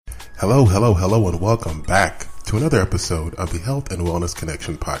Hello, and welcome back to another episode of the Health and Wellness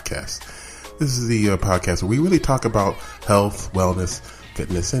Connection podcast. This is the podcast where we really talk about health, wellness,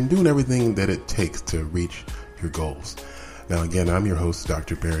 fitness, and doing everything that it takes to reach your goals. Now, again, I'm your host,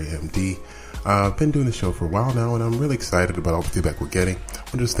 Dr. Barry, MD. I've been doing the show for a while now, and I'm really excited about all the feedback we're getting. I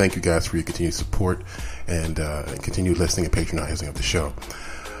want to just thank you guys for your continued support and continued listening and patronizing of the show.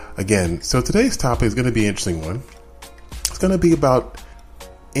 Again, so today's topic is going to be an interesting one. It's going to be about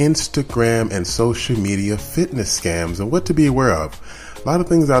Instagram and social media fitness scams and what to be aware of. A lot of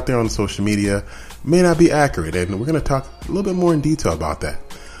things out there on social media may not be accurate, and we're going to talk a little bit more in detail about that.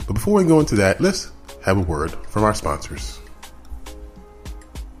 But before we go into that, let's have a word from our sponsors.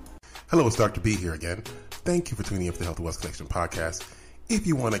 Hello, it's Dr. B here again. Thank you for tuning in for the Health and Wellness Connection podcast. If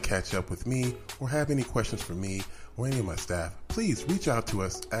you want to catch up with me or have any questions for me or any of my staff, please reach out to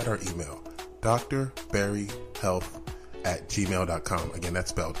us at our email, drbarryhealth@gmail.com. Again,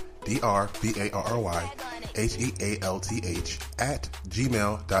 that's spelled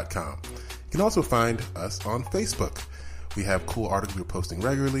drbarryhealth@gmail.com. You can also find us on Facebook. We have cool articles we're posting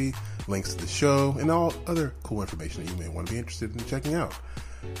regularly, links to the show, and all other cool information that you may want to be interested in checking out.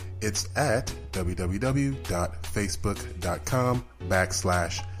 It's at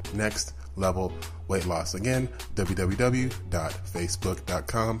www.facebook.com/next-level-weight-loss. Again,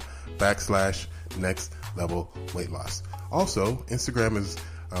 www.facebook.com/next-level-weight-loss. Also, Instagram is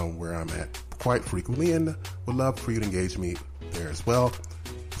where I'm at quite frequently, and would love for you to engage me there as well.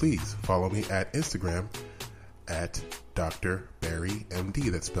 Please follow me at Instagram at Dr. Barry MD.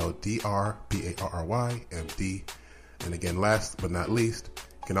 That's spelled DRBARRYMD. And again, last but not least,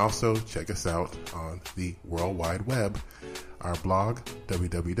 you can also check us out on the World Wide Web. Our blog,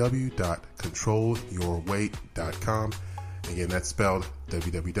 www.controlyourweight.com. Again, that's spelled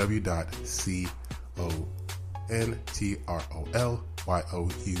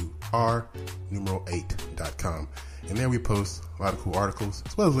www.controlyour8.com. And there we post a lot of cool articles,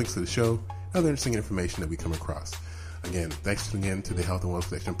 as well as links to the show and other interesting information that we come across. Again, thanks for tuning in to the Health and Wellness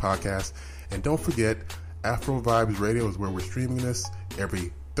Connection podcast. And don't forget, Afro Vibes Radio is where we're streaming this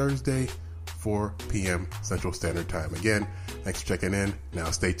every Thursday, 4 p.m. Central Standard Time. Again, thanks for checking in.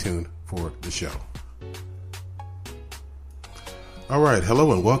 Now stay tuned for the show. All right,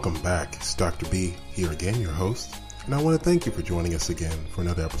 hello and welcome back. It's Dr. B here again, your host. And I want to thank you for joining us again for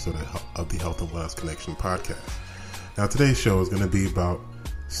another episode of the Health and Wellness Connection podcast. Now today's show is going to be about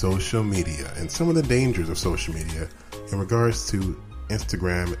social media and some of the dangers of social media in regards to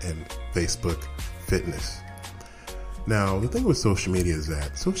Instagram and Facebook fitness. Now, the thing with social media is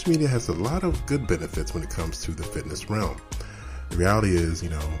that social media has a lot of good benefits when it comes to the fitness realm. The reality is,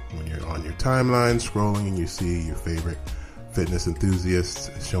 when you're on your timeline scrolling and you see your favorite fitness enthusiasts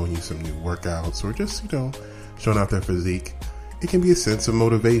showing you some new workouts or just, showing out their physique, it can be a sense of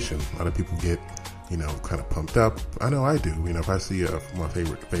motivation. A lot of people get, kind of pumped up. I know I do. If I see my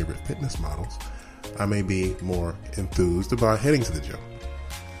favorite fitness models, I may be more enthused about heading to the gym.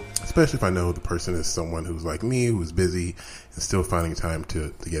 Especially if I know the person is someone who's like me, who's busy and still finding time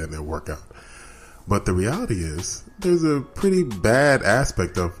to get in their workout. But the reality is there's a pretty bad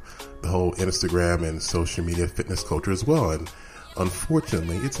aspect of the whole Instagram and social media fitness culture as well. And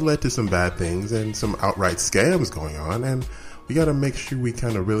unfortunately, it's led to some bad things and some outright scams going on. And we got to make sure we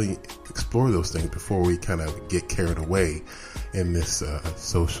kind of really explore those things before we kind of get carried away in this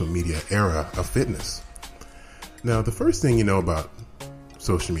social media era of fitness. Now, the first thing you know about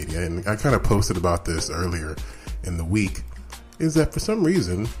social media, and I kind of posted about this earlier in the week, is that for some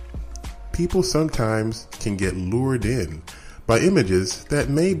reason people sometimes can get lured in by images that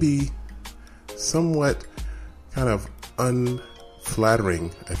may be somewhat kind of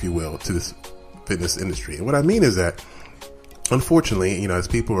unflattering, if you will, to this fitness industry. And what I mean is that, unfortunately, as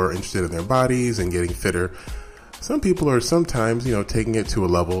people are interested in their bodies and getting fitter, some people are sometimes, taking it to a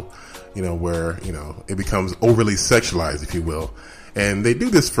level, where, it becomes overly sexualized, if you will. And they do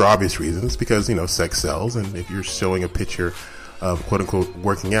this for obvious reasons because, sex sells. And if you're showing a picture of quote unquote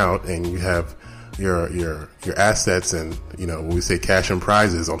working out and you have your assets and, when we say cash and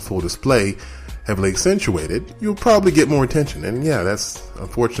prizes on full display, heavily accentuated, you'll probably get more attention. And yeah, that's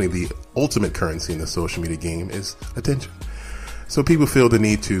unfortunately the ultimate currency in the social media game is attention. So people feel the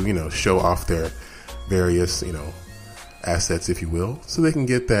need to, show off their various, assets, if you will, so they can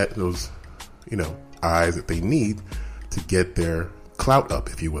get those eyes that they need to get their clout up,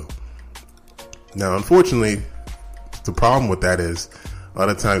 if you will. Now, unfortunately, the problem with that is a lot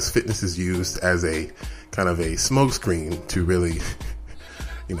of times fitness is used as a kind of a smokescreen to really,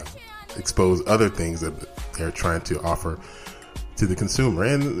 expose other things that they're trying to offer to the consumer.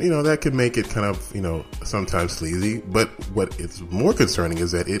 And, that can make it kind of, sometimes sleazy. But what is more concerning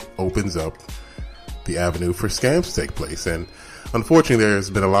is that it opens up the avenue for scams to take place. And unfortunately,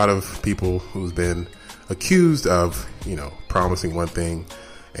 there's been a lot of people who's been accused of, promising one thing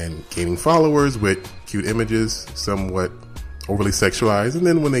and gaining followers with cute images, somewhat overly sexualized. And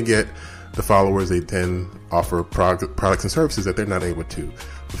then when they get the followers, they then offer products and services that they're not able to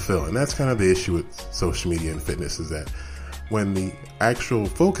fulfill. And that's kind of the issue with social media and fitness, is that when the actual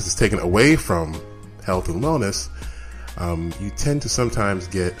focus is taken away from health and wellness, you tend to sometimes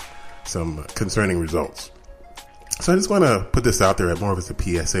get some concerning results. So I just want to put this out there more of as a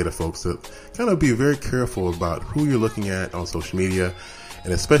PSA to folks to kind of be very careful about who you're looking at on social media,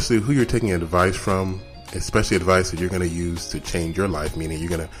 and especially who you're taking advice from, especially advice that you're going to use to change your life, meaning you're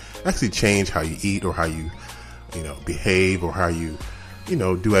going to actually change how you eat or how you, behave, or how you,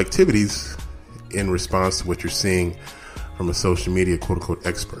 do activities in response to what you're seeing from a social media quote unquote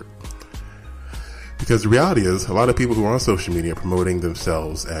expert. Because the reality is, a lot of people who are on social media promoting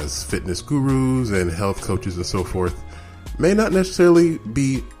themselves as fitness gurus and health coaches and so forth may not necessarily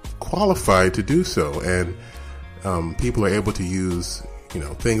be qualified to do so. And people are able to use,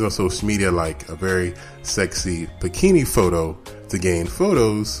 things on social media like a very sexy bikini photo to gain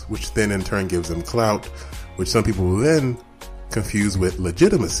photos, which then in turn gives them clout, which some people will then confuse with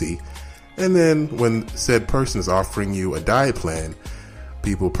legitimacy. And then when said person is offering you a diet plan,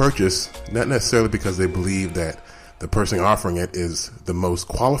 people purchase, not necessarily because they believe that the person offering it is the most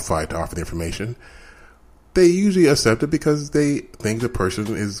qualified to offer the information. They usually accept it because they think the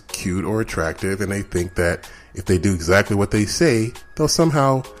person is cute or attractive, and they think that if they do exactly what they say, they'll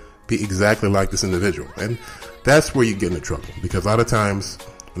somehow be exactly like this individual. And that's where you get into trouble, because a lot of times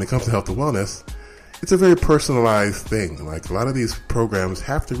when it comes to health and wellness, it's a very personalized thing. Like, a lot of these programs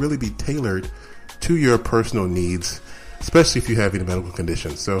have to really be tailored to your personal needs, especially if you have any medical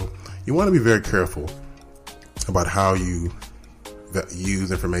conditions. So you want to be very careful about how you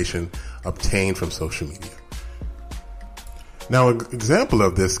use information obtained from social media. Now, an example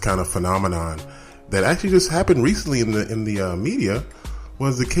of this kind of phenomenon that actually just happened recently in the media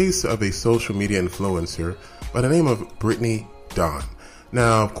was the case of a social media influencer by the name of Brittany Dawn.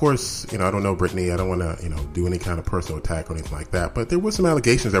 Now, of course, I don't know Brittany. I don't want to, do any kind of personal attack or anything like that. But there were some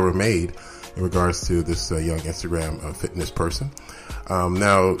allegations that were made in regards to this young Instagram fitness person.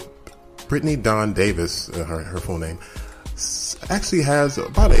 Now, Brittany Dawn Davis, her full name, actually has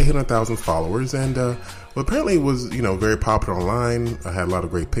about 800,000 followers, and apparently was very popular online. Had a lot of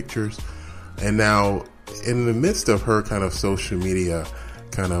great pictures, and now in the midst of her kind of social media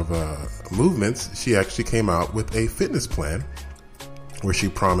kind of movements, she actually came out with a fitness plan where she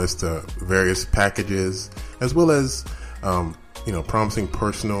promised various packages, as well as promising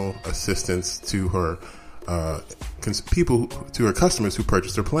personal assistance to her to her customers who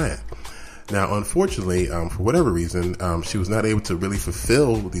purchased her plan. Now, unfortunately, for whatever reason, she was not able to really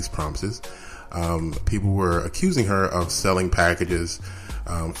fulfill these promises. People were accusing her of selling packages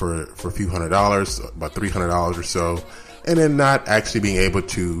for a few $100s, about $300 or so, and then not actually being able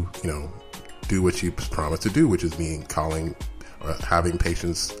to, do what she promised to do, which is calling or having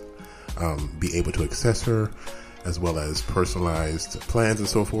patients be able to access her, as well as personalized plans and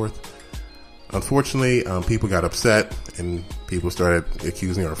so forth. Unfortunately, people got upset and people started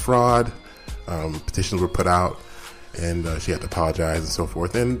accusing her of fraud. Petitions were put out, and she had to apologize and so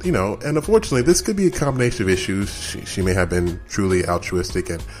forth. And, and unfortunately, this could be a combination of issues. She may have been truly altruistic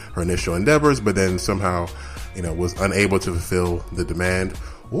in her initial endeavors, but then somehow, was unable to fulfill the demand.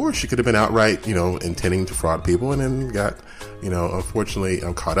 Or she could have been outright, intending to fraud people, and then got, unfortunately,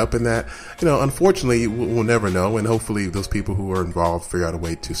 caught up in that. Unfortunately, we'll never know, and hopefully those people who are involved figure out a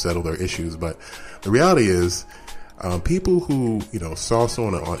way to settle their issues. But the reality is, people who, saw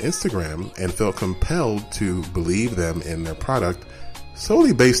someone on Instagram and felt compelled to believe them in their product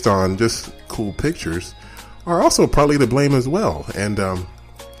solely based on just cool pictures are also partly to blame as well. And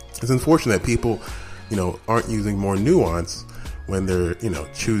it's unfortunate that people, aren't using more nuance when they're,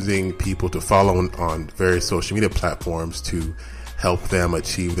 choosing people to follow on various social media platforms to help them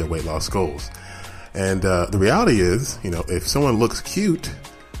achieve their weight loss goals. And the reality is, if someone looks cute,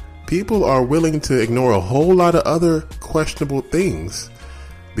 people are willing to ignore a whole lot of other questionable things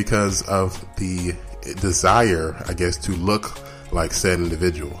because of the desire, I guess, to look like said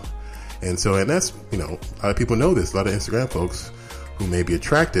individual. And that's, a lot of people know this. A lot of Instagram folks who may be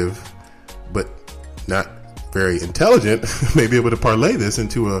attractive, but not very intelligent, may be able to parlay this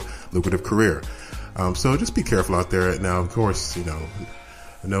into a lucrative career. So just be careful out there. Now, of course,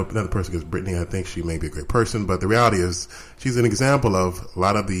 I know another person is Brittany. I think she may be a great person, but the reality is she's an example of a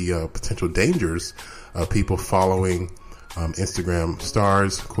lot of the potential dangers of people following Instagram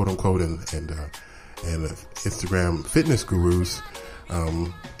stars, quote unquote, and Instagram fitness gurus,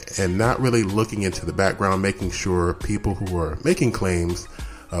 and not really looking into the background, making sure people who are making claims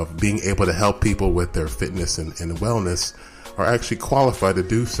of being able to help people with their fitness and wellness are actually qualified to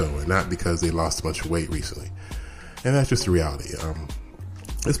do so, and not because they lost a bunch of weight recently. And that's just the reality.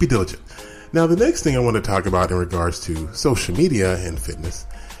 Let's be diligent. Now, the next thing I want to talk about in regards to social media and fitness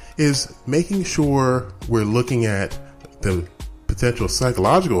is making sure we're looking at the potential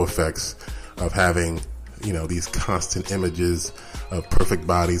psychological effects of having, these constant images of perfect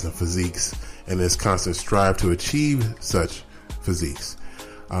bodies and physiques, and this constant strive to achieve such physiques.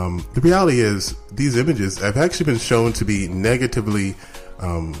 The reality is these images have actually been shown to be negatively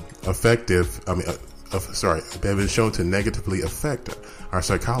effective. They've been shown to negatively affect our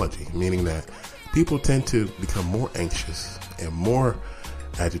psychology, meaning that people tend to become more anxious and more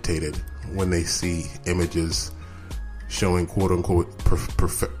agitated when they see images showing quote unquote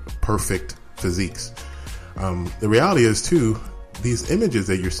perfect physiques. The reality is too, these images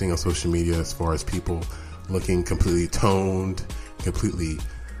that you're seeing on social media, as far as people looking completely toned, completely,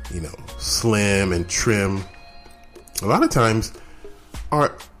 slim and trim, a lot of times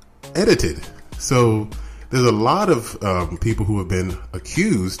are edited. So there's a lot of people who have been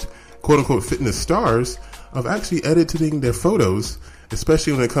accused, quote unquote fitness stars, of actually editing their photos,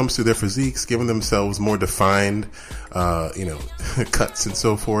 especially when it comes to their physiques, giving themselves more defined, cuts and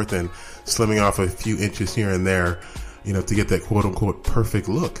so forth, and slimming off a few inches here and there, to get that quote unquote perfect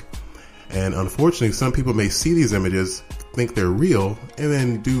look. And unfortunately, some people may see these images, think they're real, and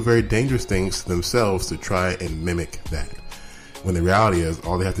then do very dangerous things to themselves to try and mimic that. When the reality is,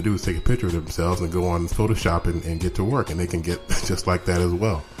 all they have to do is take a picture of themselves and go on Photoshop and get to work, and they can get just like that as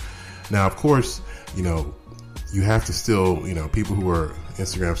well. Now, of course, you have to still, people who are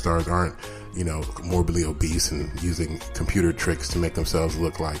Instagram stars aren't, morbidly obese and using computer tricks to make themselves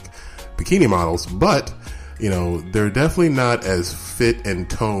look like bikini models, but, they're definitely not as fit and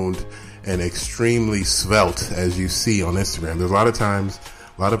toned and extremely svelte as you see on Instagram. There's a lot of times,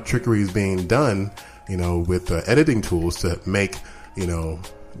 a lot of trickery is being done, with editing tools to make,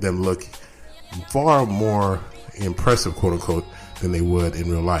 them look far more impressive, quote unquote, than they would in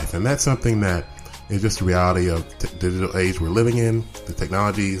real life. And that's something that is just the reality of digital age we're living in. The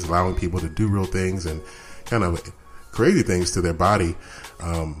technology is allowing people to do real things and kind of crazy things to their body.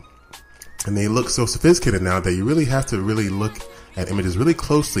 And they look so sophisticated now that you really have to really look at images really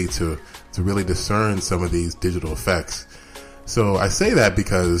closely to really discern some of these digital effects. So I say that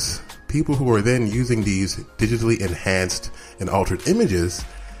because people who are then using these digitally enhanced and altered images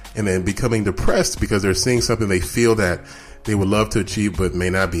and then becoming depressed because they're seeing something they feel that they would love to achieve but may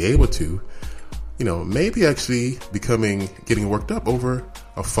not be able to, maybe actually getting worked up over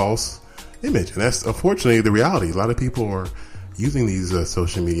a false image. And that's unfortunately the reality. A lot of people are using these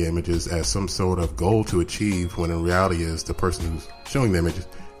social media images as some sort of goal to achieve, when in reality is the person who's showing the images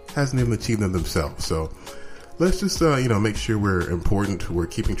hasn't even achieved them themselves. So let's just, make sure we're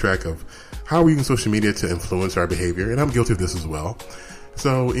keeping track of how we're using social media to influence our behavior. And I'm guilty of this as well.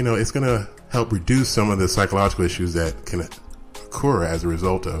 So, it's going to help reduce some of the psychological issues that can occur as a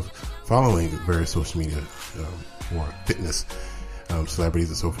result of following various social media or fitness celebrities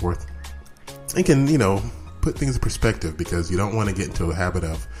and so forth. It can, put things in perspective, because you don't want to get into a habit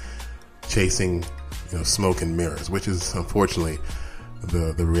of chasing, smoke and mirrors, which is unfortunately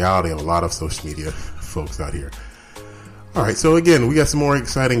the reality of a lot of social media folks out here. All right. So again, we got some more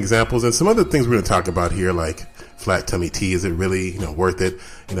exciting examples and some other things we're going to talk about here, like flat tummy tea. Is it really, worth it?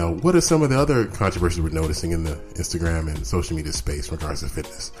 What are some of the other controversies we're noticing in the Instagram and social media space in regards to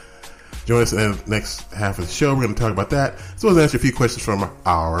fitness? Join us in the next half of the show. We're going to talk about that, as well as answer a few questions from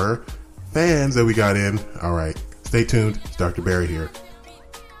our fans that we got in. All right. Stay tuned. It's Dr. Barry here.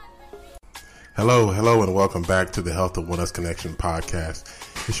 Hello, and welcome back to the Health and Wellness Connection podcast.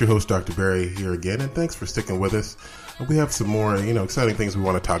 It's your host, Dr. Barry, here again, and thanks for sticking with us. We have some more, exciting things we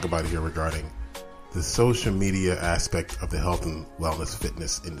want to talk about here regarding the social media aspect of the health and wellness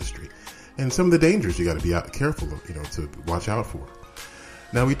fitness industry, and some of the dangers you got to be careful of, to watch out for.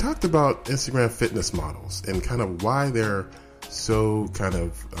 Now, we talked about Instagram fitness models and kind of why they're so kind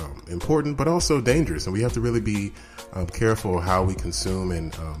of important, but also dangerous, and we have to really be careful how we consume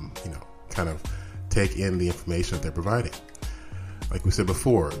and kind of take in the information that they're providing. Like we said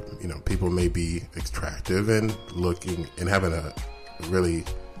before, people may be attractive and looking and having a really,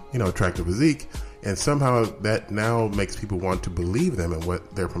 attractive physique, and somehow that now makes people want to believe them and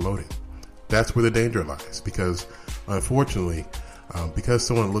what they're promoting. That's where the danger lies, because unfortunately, because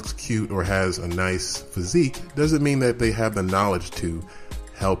someone looks cute or has a nice physique doesn't mean that they have the knowledge to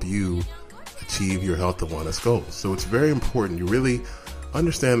help you achieve your health and wellness goals. So it's very important you really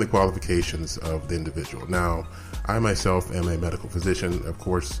understand the qualifications of the individual. Now, I myself am a medical physician. Of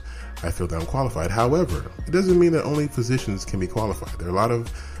course, I feel that I'm qualified. However, it doesn't mean that only physicians can be qualified. There are a lot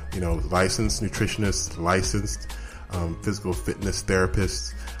of, licensed nutritionists, licensed physical fitness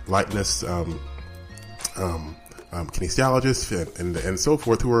therapists, kinesiologists, and so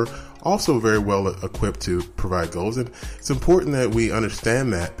forth, who are also very well equipped to provide goals. And it's important that we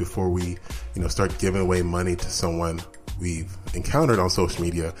understand that before we, start giving away money to someone we've encountered on social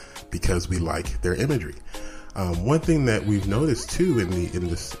media because we like their imagery. One thing that we've noticed too in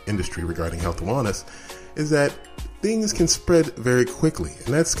this industry regarding health and wellness is that things can spread very quickly,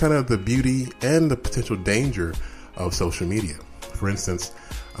 and that's kind of the beauty and the potential danger of social media. For instance,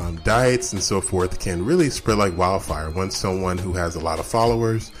 diets and so forth can really spread like wildfire. Once someone who has a lot of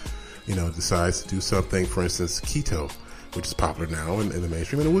followers, decides to do something, for instance, keto, which is popular now in the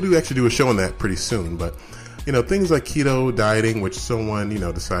mainstream, and we'll actually do a show on that pretty soon, but things like keto dieting, which someone,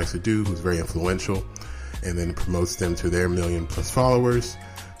 decides to do who's very influential, and then promotes them to their 1 million+ followers.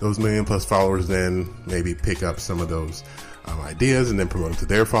 Those 1 million+ followers then maybe pick up some of those ideas and then promote them to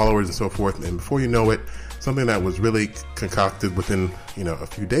their followers and so forth. And before you know it, something that was really concocted within, a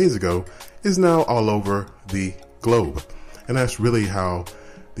few days ago is now all over the globe. And that's really how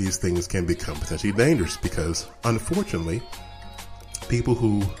these things can become potentially dangerous, because unfortunately, people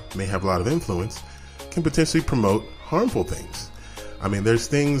who may have a lot of influence can potentially promote harmful things. I mean, there's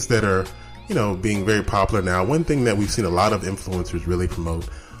things that are, being very popular now. One thing that we've seen a lot of influencers really promote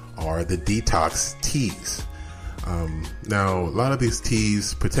are the detox teas. Now, a lot of these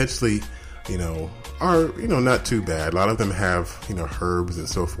teas potentially, are, not too bad. A lot of them have, herbs and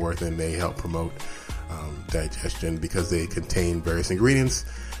so forth, and they help promote digestion because they contain various ingredients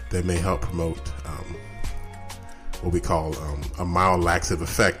that may help promote what we call a mild laxative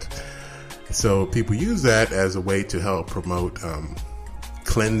effect. So people use that as a way to help promote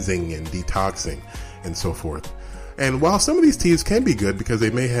cleansing and detoxing and so forth. And while some of these teas can be good because they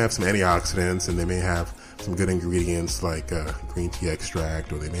may have some antioxidants and they may have some good ingredients like green tea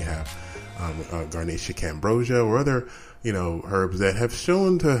extract, or they may have Garnacia cambrosia or other, herbs that have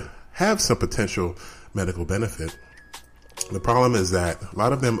shown to have some potential medical benefit, the problem is that a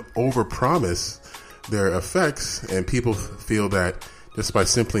lot of them overpromise their effects, and people feel that just by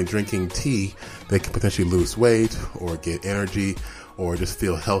simply drinking tea, they can potentially lose weight or get energy or just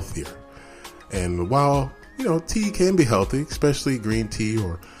feel healthier. And while, tea can be healthy, especially green tea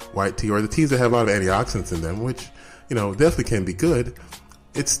or white tea or the teas that have a lot of antioxidants in them, which, definitely can be good,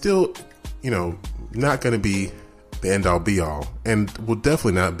 it's still, not going to be the end all be all, and will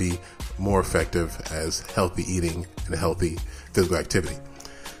definitely not be more effective as healthy eating and healthy physical activity.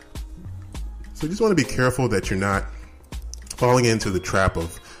 So you just want to be careful that you're not falling into the trap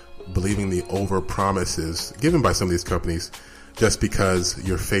of believing the over promises given by some of these companies just because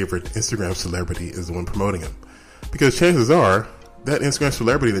your favorite Instagram celebrity is the one promoting them. Because chances are that Instagram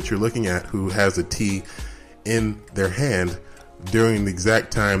celebrity that you're looking at who has a tea in their hand during the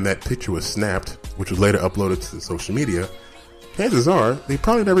exact time that picture was snapped, which was later uploaded to the social media, chances are they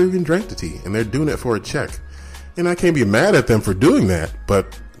probably never even drank the tea, and they're doing it for a check. And I can't be mad at them for doing that,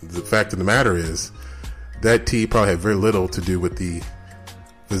 but the fact of the matter is that tea probably had very little to do with the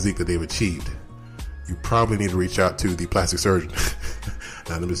physique that they've achieved. You probably need to reach out to the plastic surgeon.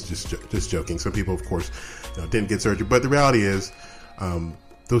 Now, I'm just joking. Some people, of course, didn't get surgery, but the reality is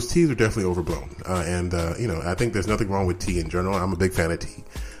those teas are definitely overblown. I think there's nothing wrong with tea in general. I'm a big fan of tea,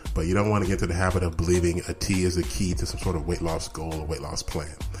 but you don't want to get into the habit of believing a tea is a key to some sort of weight loss goal or weight loss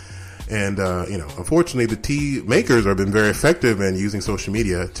plan. And, unfortunately, the tea makers have been very effective in using social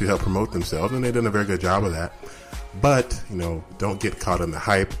media to help promote themselves, and they've done a very good job of that. But, don't get caught in the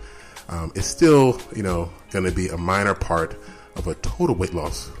hype. It's still, going to be a minor part of a total weight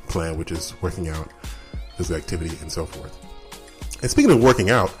loss plan, which is working out, physical activity, and so forth. And speaking of working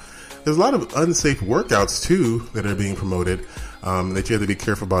out, there's a lot of unsafe workouts, too, that are being promoted that you have to be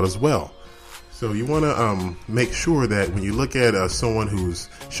careful about as well. So you want to make sure that when you look at someone who's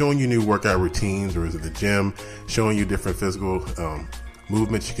showing you new workout routines or is at the gym, showing you different physical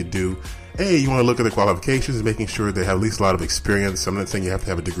movements you could do, you want to look at the qualifications, making sure they have at least a lot of experience. I'm not saying you have to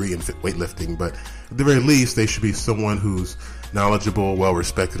have a degree in weightlifting, but at the very least, they should be someone who's knowledgeable,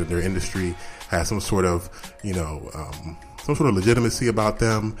 well-respected in their industry, has some sort of, some sort of legitimacy about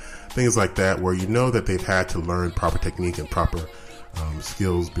them, things like that, where that they've had to learn proper technique and proper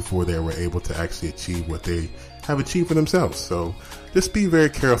skills before they were able to actually achieve what they have achieved for themselves. So just be very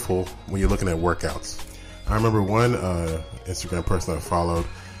careful when you're looking at workouts. I remember one Instagram person I followed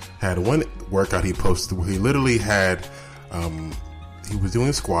had one workout he posted where he literally had, he was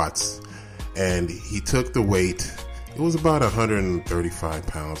doing squats and he took the weight. It was about 135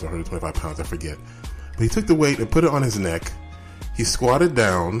 pounds or 125 pounds, I forget. But he took the weight and put it on his neck. He squatted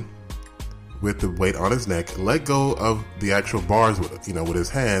down with the weight on his neck, let go of the actual bars with his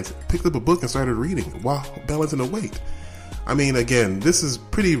hands, picked up a book and started reading while balancing the weight. I mean, again, this is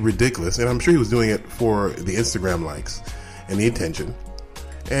pretty ridiculous, and I'm sure he was doing it for the Instagram likes and the attention.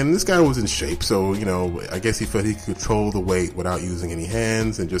 And this guy was in shape, so, I guess he felt he could control the weight without using any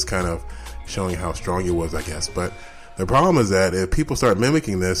hands and just kind of showing how strong he was, I guess. But the problem is that if people start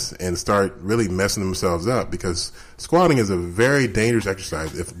mimicking this and start really messing themselves up, because squatting is a very dangerous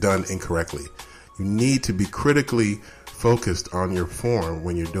exercise if done incorrectly. You need to be critically focused on your form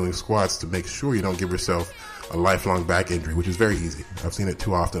when you're doing squats to make sure you don't give yourself a lifelong back injury, which is very easy. I've seen it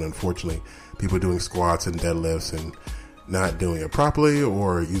too often, unfortunately. People doing squats and deadlifts and not doing it properly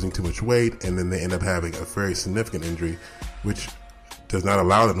or using too much weight, and then they end up having a very significant injury, which does not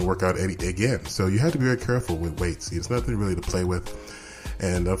allow them to work out again. So you have to be very careful with weights. It's nothing really to play with.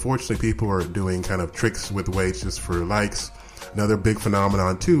 And unfortunately, people are doing kind of tricks with weights just for likes. Another big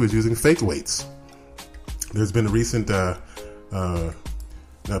phenomenon, too, is using fake weights. There's been a recent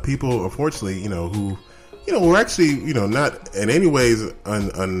people, unfortunately, who were actually, not in any ways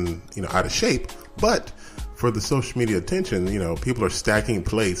out of shape, but for the social media attention, people are stacking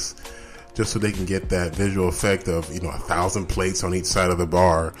plates just so they can get that visual effect of, 1,000 plates on each side of the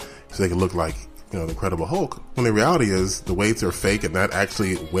bar so they can look like, the Incredible Hulk. When the reality is the weights are fake and not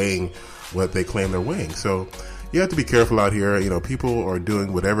actually weighing what they claim they're weighing. So you have to be careful out here. People are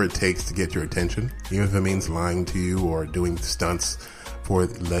doing whatever it takes to get your attention, even if it means lying to you or doing stunts for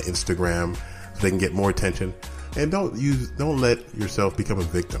the Instagram so they can get more attention. And don't let yourself become a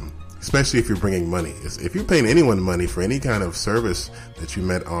victim, especially if you're bringing money. If you're paying anyone money for any kind of service that you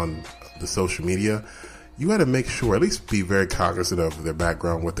met on the social media, you got to make sure, at least be very cognizant of their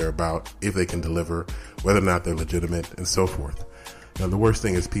background, what they're about, if they can deliver, whether or not they're legitimate, and so forth. Now, the worst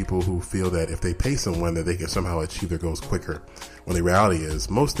thing is people who feel that if they pay someone that they can somehow achieve their goals quicker, when the reality is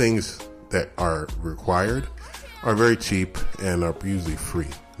most things that are required are very cheap and are usually free.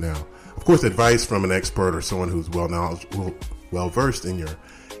 Now, of course, advice from an expert or someone who's well versed in your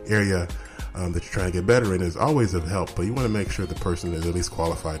area that you're trying to get better in is always of help, but you want to make sure the person is at least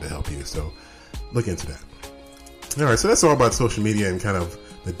qualified to help you. So look into that. All right, so that's all about social media and kind of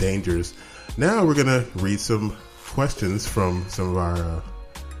the dangers. Now we're going to read some questions from some of our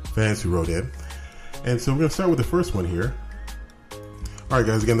fans who wrote in. And so we're going to start with the first one here. All right,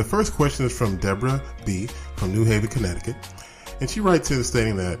 guys, again, the first question is from Deborah B. from New Haven, Connecticut. And she writes in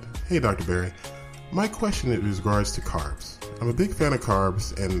stating that, "Hey, Dr. Berry, my question is regards to carbs. I'm a big fan of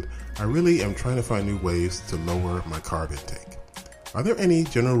carbs, and I really am trying to find new ways to lower my carb intake. Are there any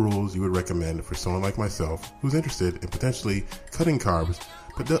general rules you would recommend for someone like myself who's interested in potentially cutting carbs,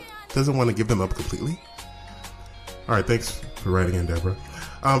 but doesn't want to give them up completely?" All right, thanks for writing in, Deborah.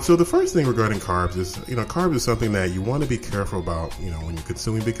 So the first thing regarding carbs is, carbs is something that you want to be careful about, when you're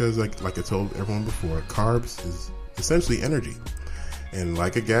consuming, because like I told everyone before, carbs is essentially energy. And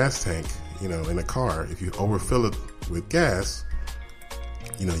like a gas tank, in a car, if you overfill it with gas,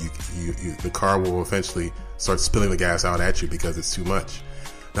 the car will eventually start spilling the gas out at you because it's too much.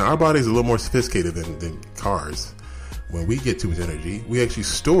 Now, our body is a little more sophisticated than cars. When we get too much energy, we actually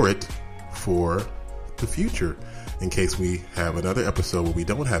store it for the future in case we have another episode where we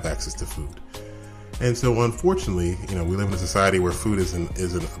don't have access to food. And so, unfortunately, we live in a society where food is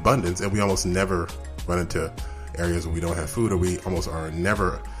in abundance, and we almost never run into areas where we don't have food, or we almost are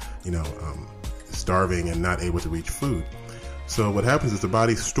never, starving and not able to reach food. So what happens is the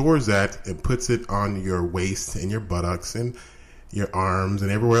body stores that and puts it on your waist and your buttocks and your arms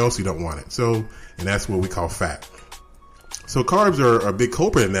and everywhere else you don't want it. So, and that's what we call fat. So carbs are a big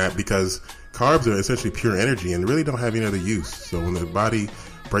culprit in that, because carbs are essentially pure energy and really don't have any other use. So when the body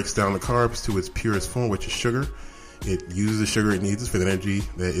breaks down the carbs to its purest form, which is sugar, it uses the sugar it needs for the energy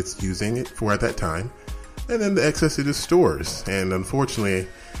that it's using it for at that time. And then the excess it just stores. And unfortunately,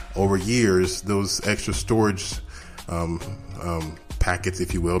 over years, those extra storage packets,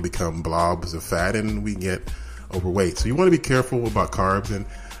 if you will, become blobs of fat, and we get overweight. So you want to be careful about carbs. And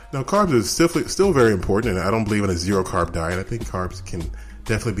now, carbs is still very important, and I don't believe in a zero carb diet. I think carbs can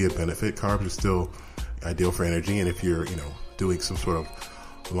definitely be a benefit. Carbs are still ideal for energy, and if you're doing some sort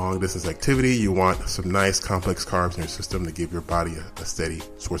of long distance activity, you want some nice complex carbs in your system to give your body a steady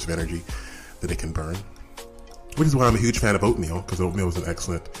source of energy that it can burn. Which is why I'm a huge fan of oatmeal, because oatmeal is an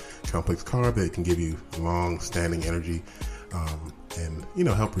excellent complex carb that can give you long-standing energy and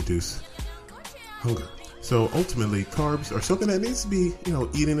help reduce hunger. So ultimately, carbs are something that needs to be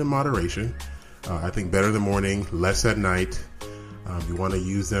eaten in moderation. I think better in the morning, less at night. You want to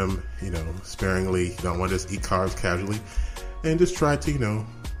use them, sparingly. You don't want to just eat carbs casually. And just try to,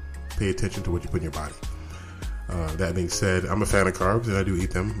 pay attention to what you put in your body. That being said, I'm a fan of carbs and I do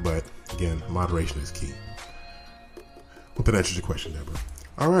eat them, but again, moderation is key. Hope that answers your question, Deborah.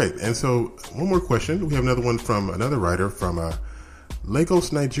 All right, and so one more question. We have another one from another writer from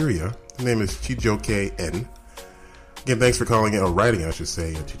Lagos, Nigeria. His name is Chijoke N. Again, thanks for calling in, or writing, I should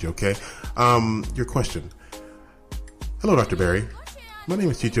say, Chijoke. Your question. Hello, Dr. Barry. My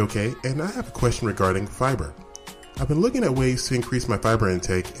name is Chijoke, and I have a question regarding fiber. I've been looking at ways to increase my fiber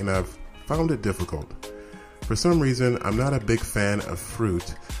intake, and I've found it difficult. For some reason, I'm not a big fan of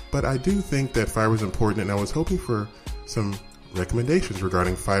fruit, but I do think that fiber is important, and I was hoping for some recommendations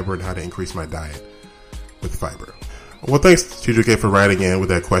regarding fiber and how to increase my diet with fiber. Well, thanks, Chijuke, for writing in with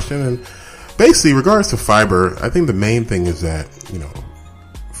that question. And basically, regards to fiber, I think the main thing is that,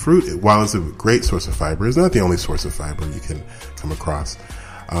 fruit, while it's a great source of fiber, is not the only source of fiber you can come across.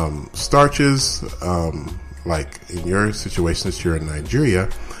 Starches, like in your situation, since you're in Nigeria,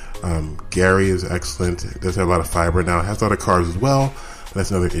 Gary is excellent. It does have a lot of fiber. Now, it has a lot of carbs as well, but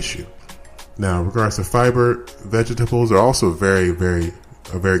that's another issue. Now, in regards to fiber, vegetables are also a very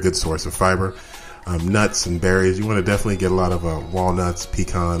good source of fiber. Nuts and berries, you want to definitely get a lot of walnuts,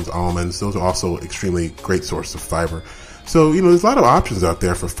 pecans, almonds. Those are also extremely great source of fiber. So, there's a lot of options out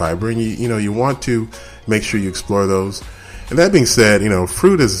there for fiber, and you want to make sure you explore those. And that being said,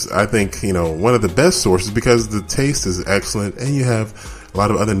 fruit is, I think, one of the best sources because the taste is excellent and you have a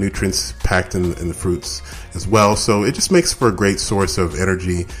lot of other nutrients packed in the fruits as well. So it just makes for a great source of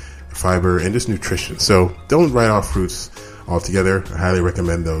energy, fiber, and just nutrition. So don't write off fruits altogether. I highly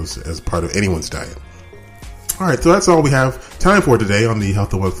recommend those as part of anyone's diet. All right, so that's all we have time for today on the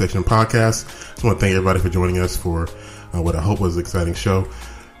Health and Wealth Connection podcast. Just want to thank everybody for joining us for what I hope was an exciting show.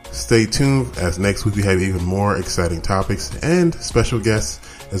 Stay tuned as next week we have even more exciting topics and special guests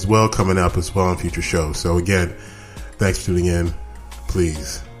as well coming up as well on future shows. So again, thanks for tuning in.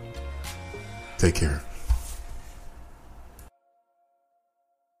 Please take care.